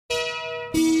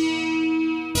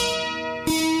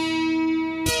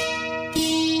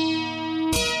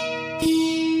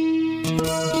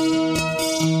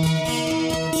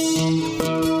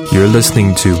You're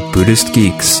listening to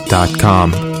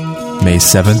BuddhistGeeks.com, May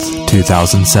 7th,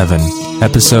 2007,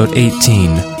 Episode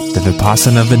 18, The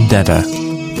Vipassana Vendetta.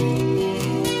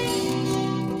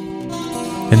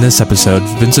 In this episode,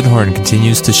 Vincent Horn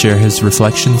continues to share his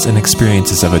reflections and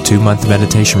experiences of a 2-month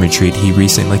meditation retreat he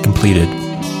recently completed.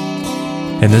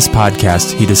 In this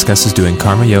podcast, he discusses doing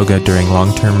karma yoga during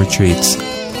long-term retreats,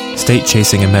 state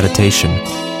chasing in meditation,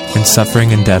 and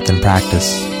suffering and death in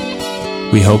practice.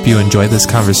 We hope you enjoy this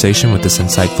conversation with this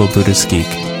insightful Buddhist geek.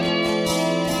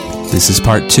 This is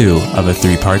part 2 of a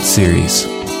 3-part series.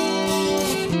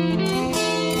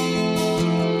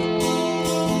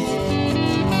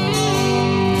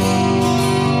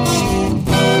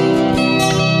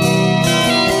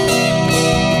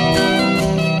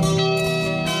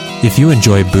 If you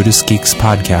enjoy Buddhist Geeks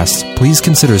podcasts, please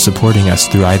consider supporting us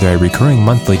through either a recurring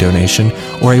monthly donation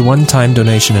or a one-time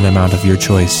donation in amount of your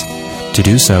choice. To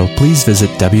do so, please visit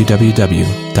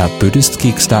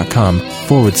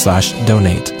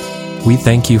www.buddhistgeeks.com/donate. We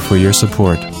thank you for your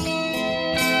support.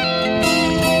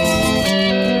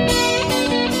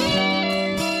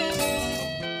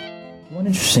 One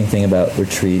interesting thing about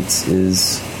retreats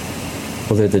is,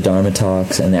 well, they're the Dharma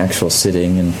talks and the actual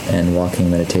sitting and walking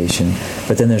meditation,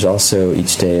 but then there's also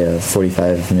each day a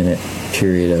 45-minute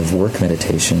period of work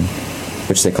meditation,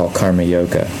 which they call karma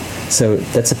yoga. So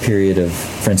that's a period of,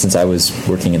 for instance, I was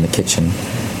working in the kitchen,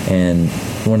 and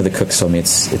one of the cooks told me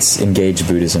it's engaged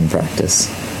Buddhism practice.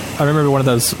 I remember one of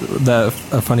those, a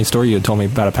funny story you had told me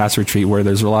about a past retreat where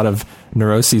there's a lot of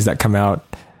neuroses that come out,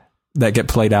 that get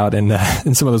played out in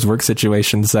some of those work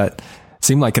situations that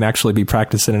seem like can actually be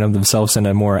practiced in and of themselves in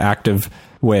a more active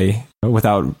way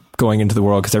without going into the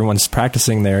world, because everyone's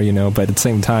practicing there, but at the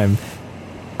same time,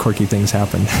 quirky things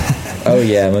happen. Oh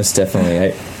yeah, most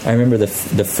definitely. I remember the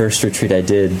first retreat I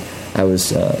did. I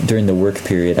was during the work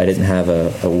period. I didn't have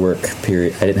a work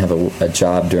period. I didn't have a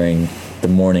job during the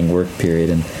morning work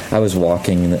period, and I was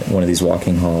walking in one of these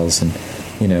walking halls and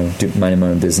minding my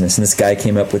own business. And this guy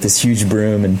came up with this huge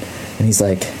broom, and he's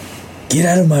like, "Get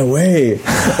out of my way!"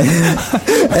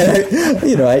 And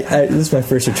this was my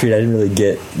first retreat. I didn't really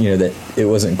get, that it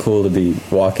wasn't cool to be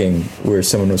walking where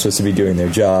someone was supposed to be doing their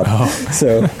job. Oh.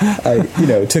 So I,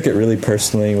 took it really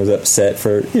personally and was upset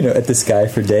at this guy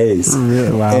for days.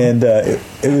 Really? Wow. And it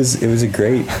was a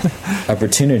great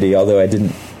opportunity, although I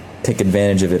didn't take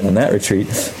advantage of it on that retreat,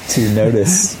 to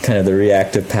notice kind of the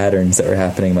reactive patterns that were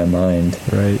happening in my mind.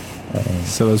 Right.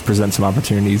 So those present some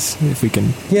opportunities if we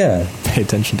can pay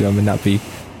attention to them and not be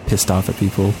pissed off at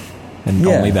people and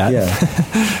only that.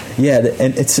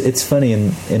 And it's funny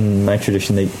in my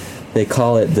tradition they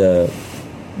call it the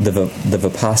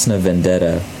Vipassana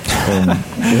Vendetta when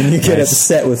you get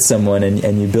upset with someone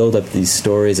and you build up these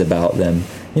stories about them.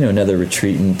 Another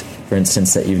retreatant, for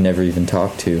instance, that you've never even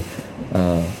talked to.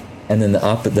 And then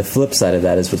the flip side of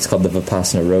that is what's called the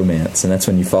Vipassana romance, and that's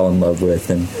when you fall in love with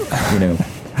and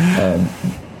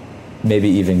maybe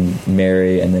even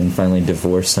marry and then finally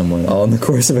divorce someone all in the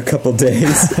course of a couple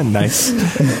days. Nice.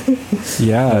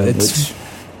 Yeah, it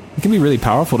can be really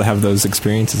powerful to have those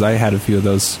experiences. I had a few of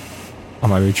those on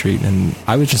my retreat, and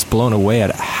I was just blown away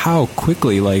at how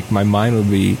quickly my mind would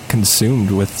be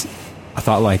consumed with a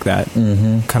thought like that,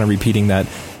 kind of repeating that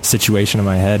situation in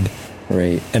my head.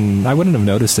 Right. And I wouldn't have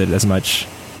noticed it as much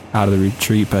out of the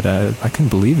retreat, but I couldn't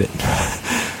believe it.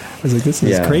 I was like, this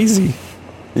is crazy.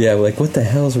 Yeah, what the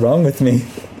hell is wrong with me?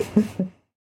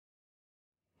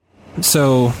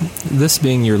 So, this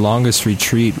being your longest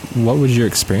retreat, what was your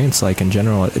experience like in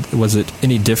general? Was it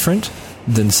any different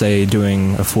than, say,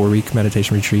 doing a 4-week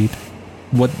meditation retreat?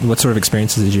 What sort of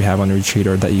experiences did you have on the retreat,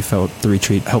 or that you felt the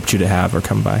retreat helped you to have or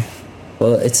come by?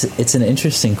 Well, it's an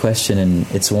interesting question, and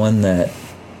it's one that,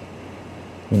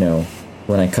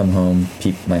 when I come home,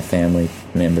 my family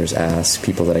members ask,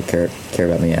 people that I care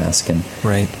about me ask, and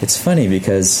right. It's funny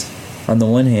because on the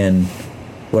one hand,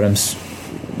 what I'm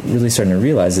really starting to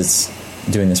realize is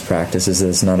doing this practice is that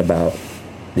it's not about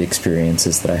the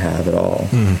experiences that I have at all.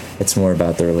 It's more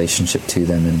about the relationship to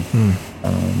them, and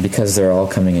because they're all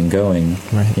coming and going.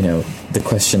 Right. The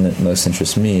question that most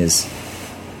interests me is,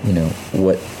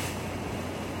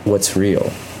 what's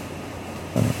real.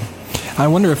 I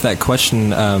wonder if that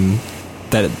question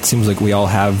that it seems like we all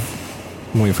have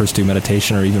when we first do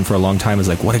meditation, or even for a long time, is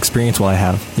what experience will I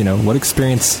have? What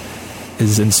experience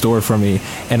is in store for me?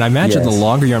 And I imagine the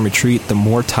longer you're on retreat, the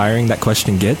more tiring that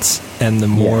question gets, and the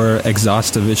more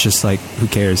exhaustive. It's just who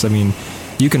cares? I mean,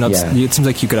 you can. It seems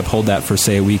like you could uphold that for,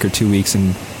 say, a week or 2 weeks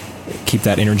and keep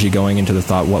that energy going into the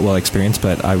thought, what will I experience?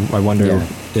 But I wonder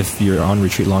if you're on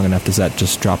retreat long enough, does that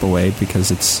just drop away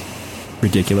because it's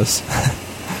ridiculous?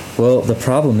 Well, the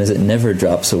problem is it never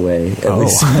drops away. At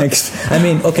least,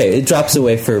 it drops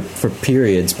away for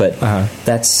periods, but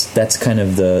that's kind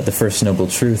of the first noble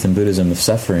truth in Buddhism of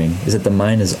suffering, is that the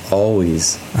mind is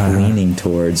always leaning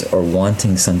towards or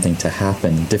wanting something to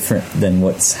happen different than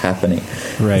what's happening.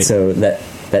 Right. And so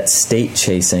that state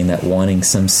chasing, that wanting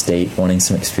some state, wanting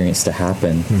some experience to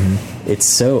happen, it's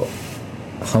so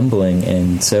humbling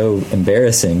and so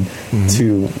embarrassing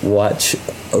to watch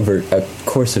over a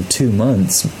course of 2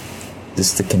 months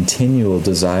just the continual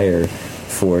desire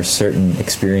for certain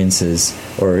experiences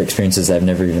or experiences I've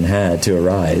never even had to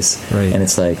arise. Right. And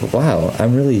it's like, wow,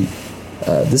 I'm really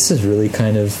this is really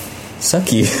kind of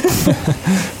sucky.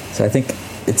 So I think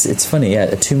it's funny,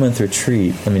 a 2-month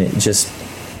retreat, I mean, it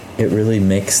really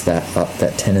makes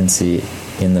that tendency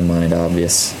in the mind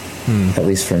obvious, at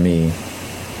least for me.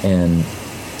 And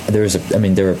there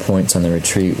were points on the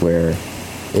retreat where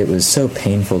it was so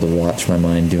painful to watch my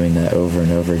mind doing that over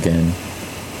and over again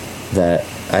that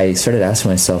I started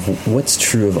asking myself, what's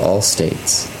true of all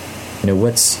states?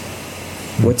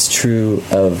 What's true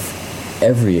of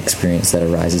every experience that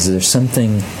arises? Is there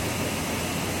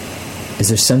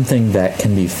something that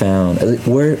can be found?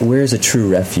 Where's a true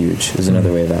refuge is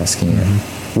another way of asking it.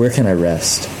 Where can I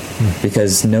rest?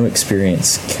 Because no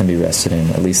experience can be rested in,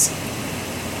 at least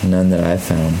none that I've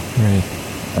found. Right.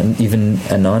 And even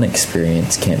a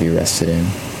non-experience can't be rested in.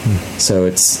 So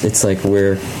it's like,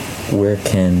 where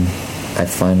can I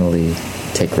finally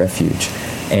take refuge?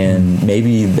 And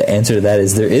maybe the answer to that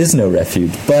is there is no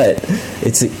refuge, but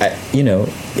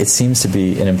it seems to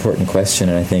be an important question,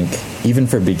 and I think even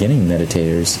for beginning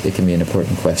meditators, it can be an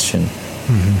important question.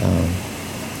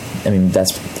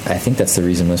 I think that's the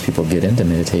reason most people get into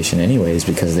meditation anyways,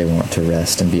 because they want to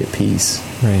rest and be at peace.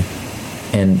 Right.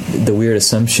 And the weird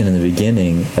assumption in the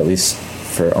beginning, at least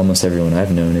for almost everyone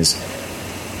I've known, is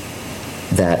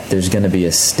that there's going to be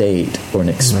a state or an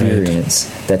experience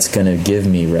that's going to give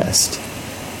me rest.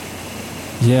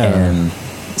 Yeah. And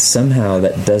somehow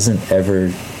that doesn't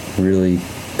ever really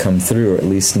come through, or at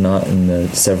least not in the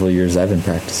several years I've been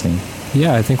practicing.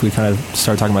 Yeah, I think we kind of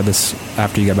started talking about this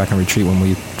after you got back on retreat when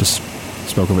we just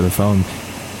spoke over the phone.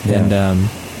 Yeah. And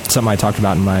something I talked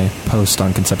about in my post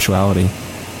on conceptuality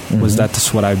was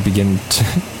that's what I begin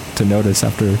to notice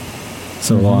after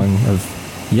so long of,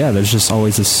 there's just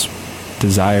always this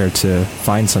desire to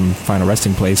find some final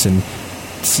resting place, and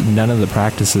none of the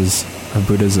practices of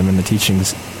Buddhism and the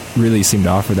teachings really seem to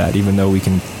offer that, even though we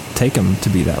can take them to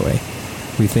be that way.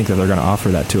 We think that they're going to offer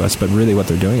that to us, but really what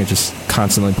they're doing is just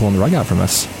constantly pulling the rug out from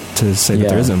us to say that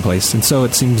there isn't a place. And so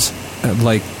it seems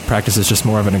like practice is just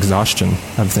more of an exhaustion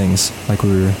of things, like we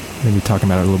were maybe talking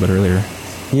about it a little bit earlier.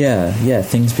 Yeah,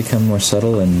 things become more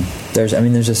subtle, and there's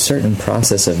a certain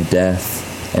process of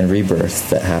death and rebirth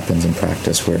that happens in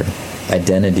practice where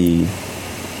identity,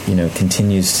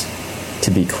 continues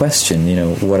to be questioned.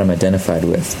 What I'm identified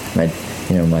with,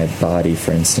 my body,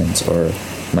 for instance, or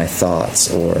my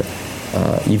thoughts, or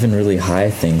even really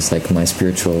high things like my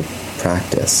spiritual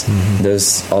practice.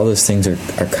 All those things are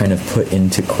kind of put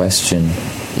into question,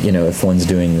 if one's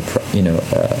doing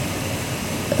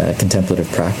contemplative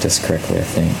practice correctly, I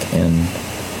think. And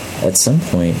at some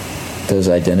point, those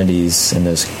identities and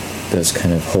those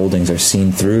kind of holdings are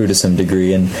seen through to some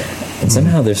degree, and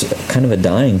somehow there's kind of a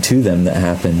dying to them that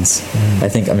happens. I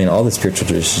think, all the spiritual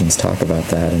traditions talk about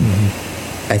that, and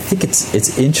I think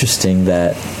it's interesting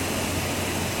that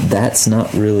that's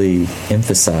not really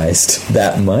emphasized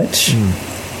that much.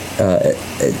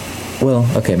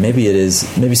 Maybe it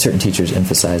is. Maybe certain teachers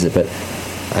emphasize it, but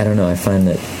I don't know. I find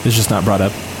that it's just not brought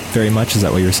up very much. Is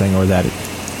that what you're saying, or that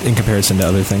in comparison to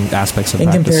other aspects of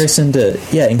practice?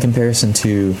 In comparison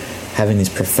to having these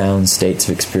profound states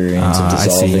of experience of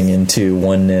dissolving into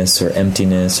oneness or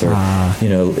emptiness, or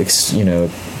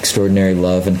extraordinary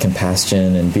love and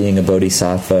compassion, and being a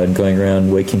bodhisattva and going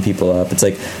around waking people up. It's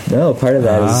like, no, part of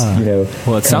that is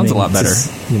Well, it sounds a lot better.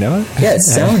 Yeah, it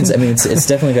sounds. It's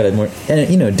definitely got a more.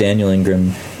 And Daniel Ingram,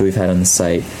 who we've had on the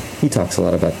site, he talks a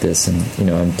lot about this, and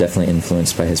I'm definitely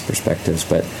influenced by his perspectives,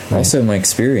 but also in my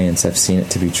experience, I've seen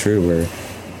it to be true, where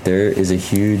there is a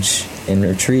huge in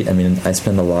retreat. I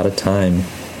spend a lot of time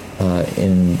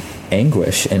in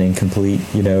anguish and in complete,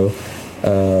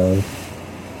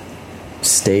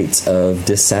 states of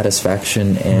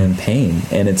dissatisfaction and pain,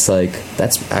 and it's like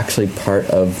that's actually part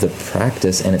of the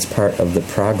practice, and it's part of the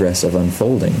progress of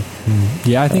unfolding.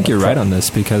 Yeah, I think you're right on this,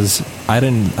 because I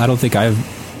don't think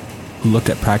I've looked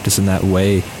at practice in that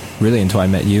way really until I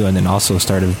met you, and then also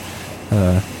started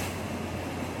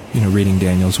reading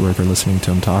Daniel's work or listening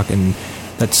to him talk, and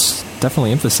that's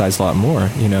definitely emphasized a lot more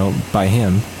by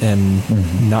him,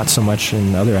 and not so much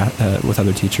in with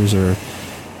other teachers, or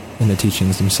in the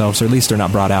teachings themselves, or at least they're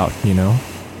not brought out, you know?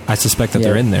 I suspect that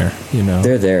they're in there, you know?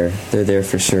 They're there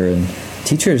for sure. And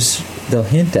teachers, they'll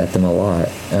hint at them a lot.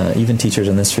 Even teachers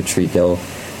on this retreat,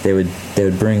 they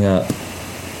would bring up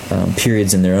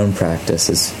periods in their own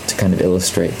practice to kind of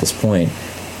illustrate this point,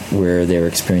 where they were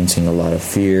experiencing a lot of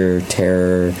fear,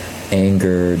 terror,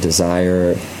 anger,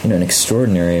 desire, an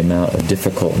extraordinary amount of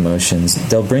difficult emotions.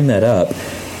 They'll bring that up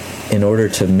in order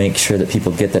to make sure that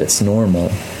people get that it's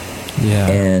normal.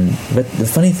 Yeah. But the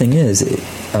funny thing is,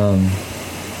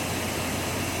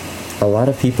 a lot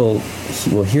of people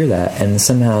will hear that, and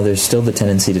somehow there's still the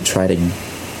tendency to try to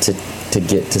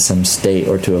get to some state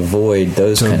or to avoid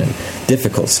those kind of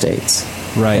difficult states.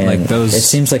 Right, and like those. It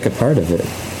seems like a part of it.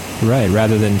 Right,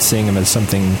 rather than seeing them as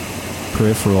something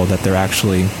peripheral, that they're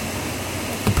actually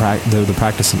the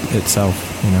practice itself,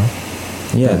 you know?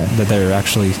 Yeah. That they're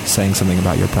actually saying something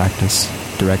about your practice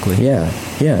directly. Yeah,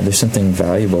 there's something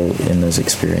valuable in those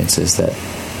experiences that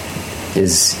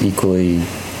is equally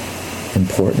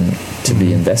important to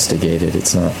be investigated.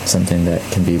 It's not something that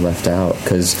can be left out,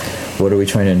 because what are we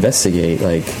trying to investigate?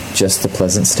 Like, just the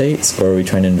pleasant states, or are we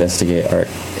trying to investigate our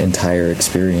entire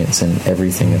experience and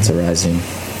everything that's arising?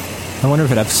 I wonder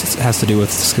if it has to do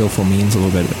with skillful means a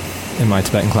little bit. In my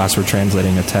Tibetan class, we're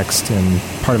translating a text, and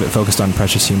part of it focused on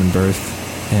precious human birth,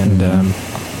 and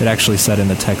it actually said in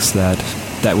the text that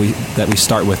we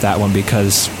start with that one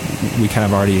because we kind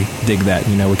of already dig that,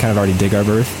 we kind of already dig our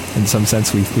birth. In some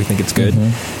sense, we think it's good.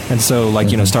 And so, like,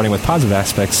 starting with positive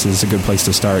aspects is a good place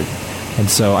to start. And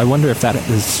so I wonder if that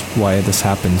is why this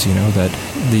happens, that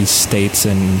these states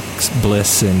and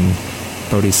bliss and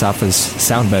bodhisattvas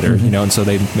sound better, and so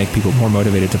they make people more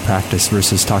motivated to practice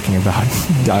versus talking about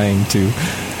dying to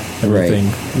everything,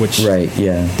 which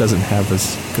doesn't have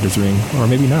as good as ring. Or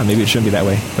maybe not. Maybe it shouldn't be that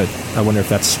way. But I wonder if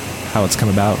that's how it's come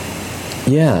about.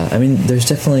 Yeah, I mean, there's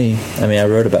definitely... I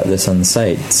wrote about this on the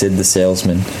site, Sid the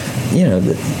Salesman.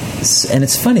 And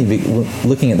it's funny,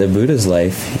 looking at the Buddha's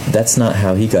life, that's not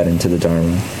how he got into the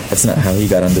Dharma. That's not how he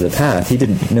got onto the path.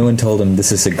 No one told him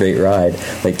this is a great ride.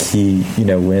 Like, he,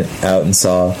 went out and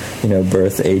saw,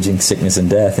 birth, aging, sickness, and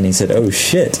death, and he said, "Oh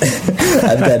shit,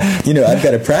 I've got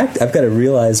to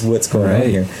realize what's going on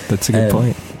here." That's a good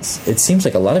point. It seems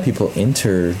like a lot of people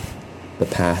enter the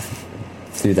path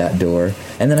through that door,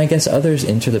 and then I guess others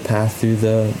enter the path through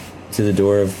the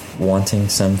door of wanting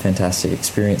some fantastic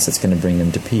experience that's going to bring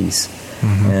them to peace.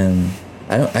 And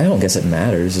I don't guess it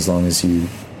matters as long as you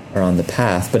are on the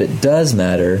path, but it does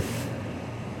matter.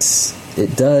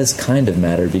 It does kind of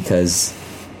matter, because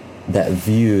that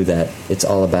view that it's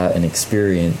all about an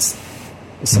experience,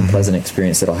 some pleasant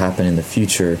experience that'll happen in the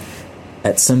future,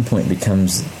 at some point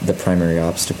becomes the primary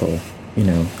obstacle.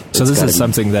 So this is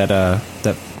something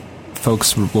that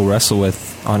folks will wrestle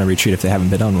with on a retreat if they haven't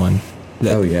been on one.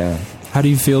 How do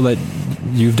you feel that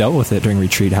you've dealt with it during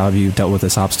retreat? How have you dealt with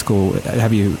this obstacle?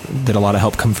 Did a lot of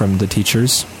help come from the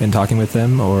teachers in talking with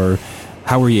them, or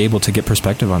how were you able to get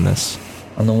perspective on this?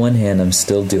 On the one hand, I'm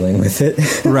still dealing with it.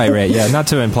 Right, yeah. Not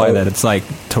to imply that it's like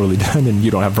totally done and you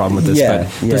don't have a problem with this, but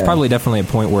there's probably definitely a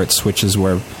point where it switches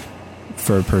for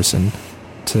a person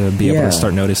to be able to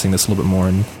start noticing this a little bit more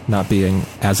and not being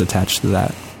as attached to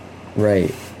that.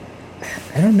 Right.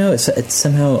 I don't know. It's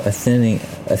somehow a thinning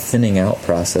out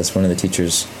process. One of the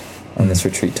teachers on this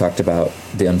retreat talked about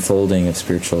the unfolding of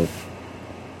spiritual,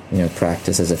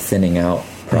 practice as a thinning out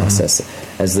process,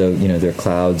 as though there are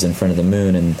clouds in front of the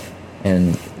moon,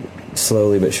 and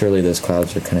slowly but surely those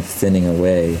clouds are kind of thinning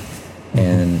away.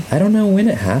 And I don't know when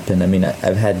it happened.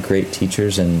 I've had great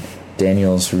teachers, and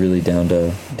Daniel Ingram's really down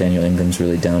to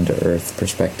earth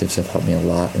perspectives have helped me a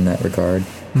lot in that regard.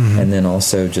 And then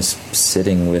also just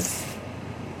sitting with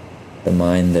the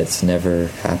mind that's never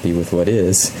happy with what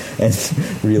is, and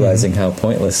realizing how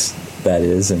pointless that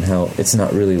is, and how it's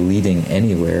not really leading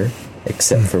anywhere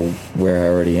except for where I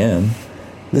already am.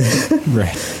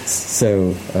 Right.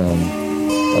 So,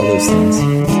 all those things.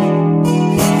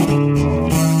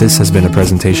 This has been a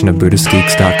presentation of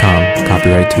BuddhistGeeks.com,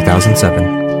 copyright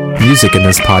 2007. Music in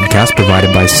this podcast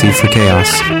provided by C for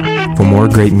Chaos. For more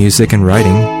great music and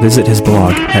writing, visit his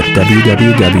blog at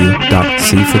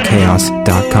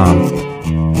www.cforchaos.com.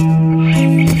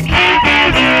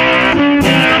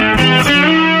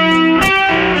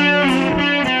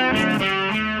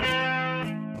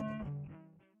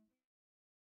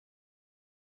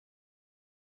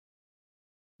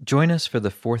 Join us for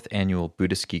the 4th Annual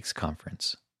Buddhist Geeks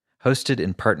Conference, hosted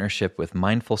in partnership with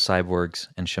Mindful Cyborgs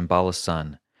and Shambhala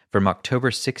Sun from October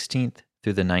 16th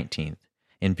through the 19th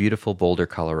in beautiful Boulder,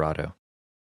 Colorado.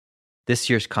 This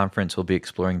year's conference will be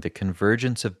exploring the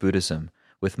convergence of Buddhism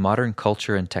with modern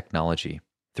culture and technology,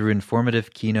 through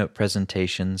informative keynote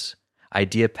presentations,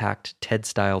 idea-packed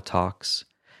TED-style talks,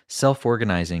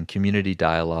 self-organizing community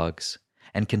dialogues,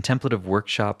 and contemplative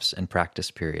workshops and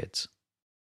practice periods.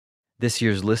 This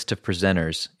year's list of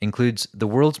presenters includes the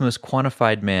world's most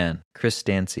quantified man, Chris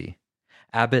Dancy,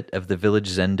 abbot of the Village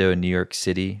Zendo in New York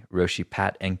City, Roshi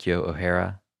Pat Enkyo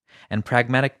O'Hara, and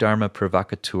pragmatic Dharma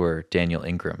provocateur Daniel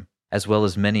Ingram, as well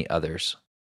as many others.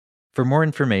 For more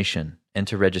information and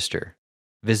to register,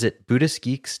 visit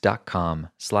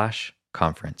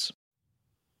BuddhistGeeks.com/conference.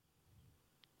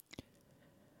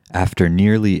 After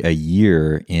nearly a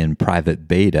year in private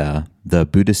beta, the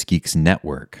Buddhist Geeks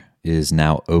Network is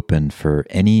now open for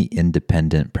any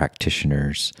independent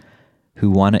practitioners who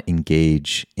want to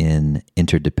engage in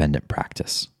interdependent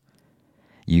practice.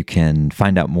 You can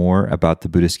find out more about the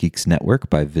Buddhist Geeks Network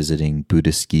by visiting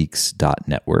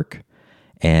BuddhistGeeks.network.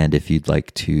 And if you'd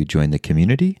like to join the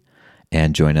community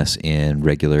and join us in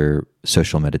regular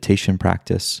social meditation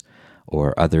practice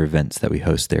or other events that we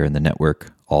host there in the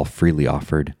network, all freely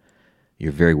offered,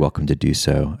 you're very welcome to do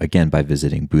so, again, by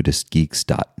visiting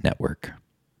BuddhistGeeks.network.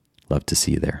 Love to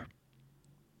see you there.